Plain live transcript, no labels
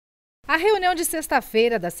A reunião de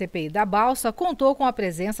sexta-feira da CPI da Balsa contou com a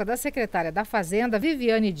presença da secretária da Fazenda,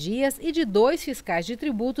 Viviane Dias, e de 2 fiscais de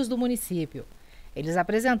tributos do município. Eles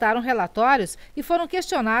apresentaram relatórios e foram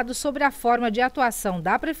questionados sobre a forma de atuação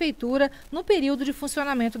da Prefeitura no período de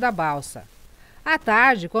funcionamento da Balsa. À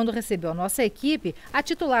tarde, quando recebeu nossa equipe, a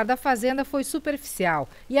titular da Fazenda foi superficial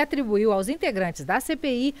e atribuiu aos integrantes da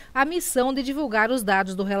CPI a missão de divulgar os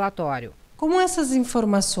dados do relatório. Como essas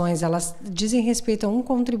informações elas dizem respeito a um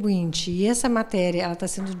contribuinte e essa matéria está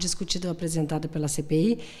sendo discutida e apresentada pela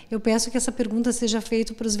CPI, eu peço que essa pergunta seja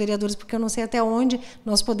feita para os vereadores, porque eu não sei até onde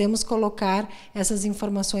nós podemos colocar essas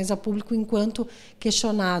informações a público enquanto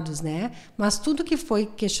questionados, né? Mas tudo que foi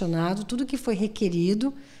questionado, tudo que foi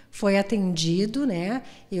requerido, foi atendido, né?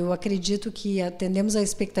 Eu acredito que atendemos a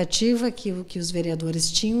expectativa que os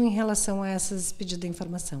vereadores tinham em relação a esses pedidos de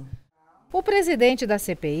informação. O presidente da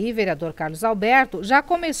CPI, vereador Carlos Alberto, já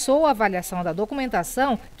começou a avaliação da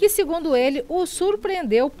documentação que, segundo ele, o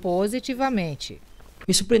surpreendeu positivamente.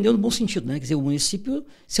 Me surpreendeu no bom sentido, né? Quer dizer, o município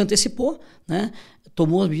se antecipou, né?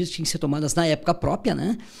 Tomou as medidas que tinham que ser tomadas na época própria,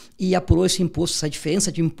 né? E apurou esse imposto, essa diferença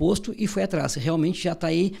de imposto e foi atrás. Realmente já está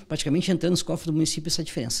aí praticamente entrando nos cofres do município essa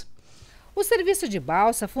diferença. O serviço de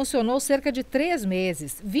balsa funcionou cerca de 3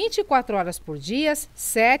 meses, 24 horas por dia,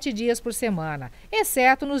 7 dias por semana,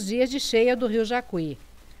 exceto nos dias de cheia do Rio Jacuí.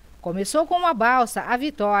 Começou com uma balsa, a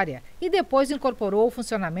Vitória, e depois incorporou o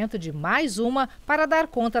funcionamento de mais uma para dar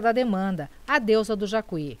conta da demanda, a Deusa do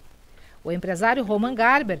Jacuí. O empresário Roman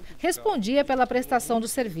Garber respondia pela prestação do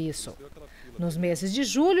serviço. Nos meses de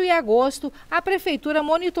julho e agosto, a Prefeitura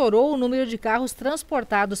monitorou o número de carros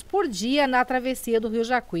transportados por dia na travessia do Rio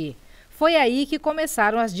Jacuí. Foi aí que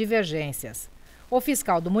começaram as divergências. O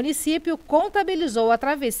fiscal do município contabilizou a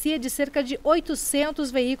travessia de cerca de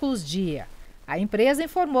 800 veículos dia. A empresa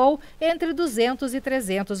informou entre 200 e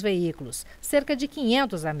 300 veículos, cerca de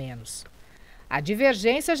 500 a menos. A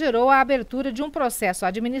divergência gerou a abertura de um processo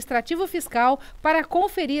administrativo fiscal para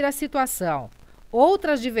conferir a situação.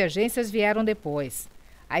 Outras divergências vieram depois.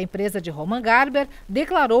 A empresa de Roman Garber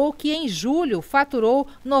declarou que em julho faturou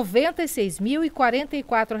R$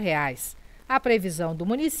 96.044. A previsão do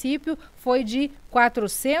município foi de R$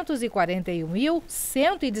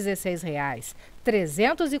 441.116, R$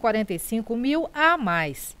 345.000 a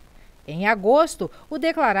mais. Em agosto, o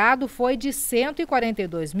declarado foi de R$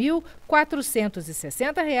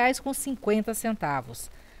 142.460,50.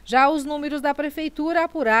 Já os números da Prefeitura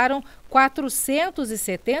apuraram R$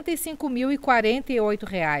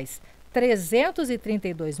 475.048, R$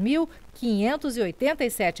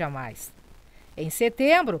 332.587 a mais. Em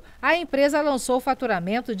setembro, a empresa lançou o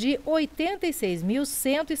faturamento de R$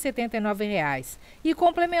 86.179 e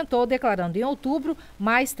complementou declarando em outubro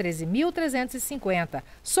mais R$ 13.350,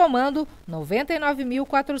 somando R$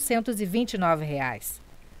 99.429.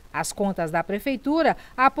 As contas da Prefeitura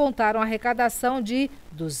apontaram arrecadação de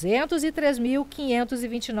R$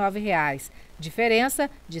 203.529,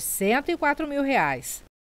 diferença de R$ 104.000.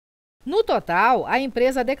 No total, a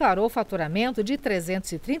empresa declarou faturamento de R$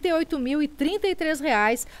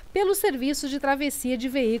 338.033 pelos serviços de travessia de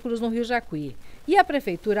veículos no Rio Jacuí. E a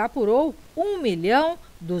Prefeitura apurou R$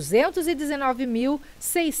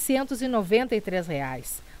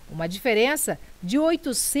 1.219.693. Uma diferença de R$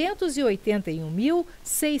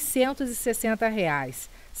 881.660.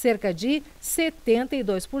 Cerca de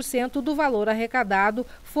 72% do valor arrecadado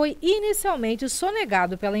foi inicialmente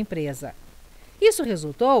sonegado pela empresa. Isso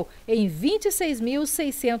resultou em R$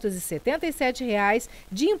 26.677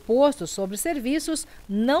 de imposto sobre serviços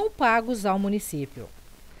não pagos ao município.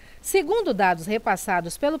 Segundo dados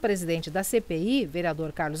repassados pelo presidente da CPI,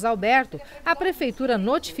 vereador Carlos Alberto, a Prefeitura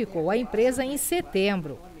notificou a empresa em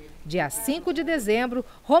setembro. Dia 5 de dezembro,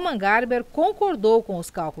 Roman Garber concordou com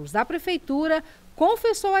os cálculos da Prefeitura,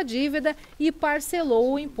 confessou a dívida e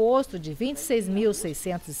parcelou o imposto de R$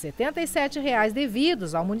 26.677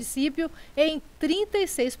 devidos ao município em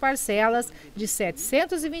 36 parcelas de R$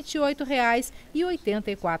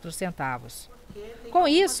 728,84. Com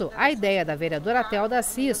isso, a ideia da vereadora Telda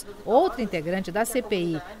Assis, outra integrante da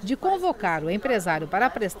CPI, de convocar o empresário para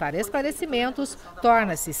prestar esclarecimentos,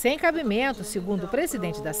 torna-se sem cabimento, segundo o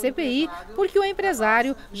presidente da CPI, porque o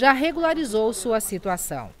empresário já regularizou sua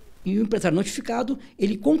situação. E o empresário notificado,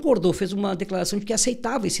 ele concordou, fez uma declaração de que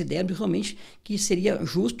aceitava esse débito, realmente que seria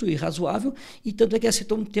justo e razoável, e tanto é que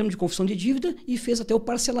aceitou um termo de confissão de dívida e fez até o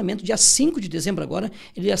parcelamento. Dia 5 de dezembro agora,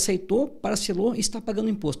 ele aceitou, parcelou e está pagando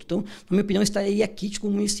imposto. Então, na minha opinião, estaria aqui com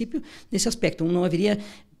o município nesse aspecto. Não haveria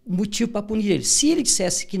motivo para punir ele. Se ele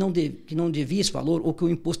dissesse que não devia esse valor ou que o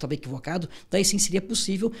imposto estava equivocado, daí sim seria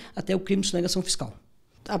possível até o crime de sonegação fiscal.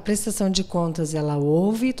 A prestação de contas, ela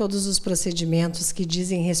houve, todos os procedimentos que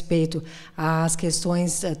dizem respeito às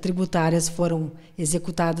questões tributárias foram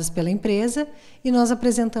executadas pela empresa e nós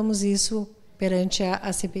apresentamos isso perante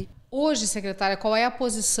a CPI. Hoje, secretária, qual é a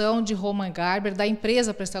posição de Roman Garber, da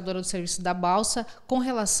empresa prestadora do serviço da balsa, com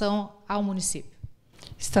relação ao município?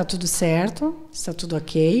 Está tudo certo, está tudo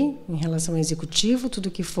ok em relação ao executivo,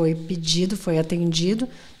 tudo que foi pedido foi atendido,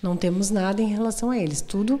 não temos nada em relação a eles,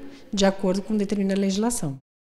 tudo de acordo com determinada legislação.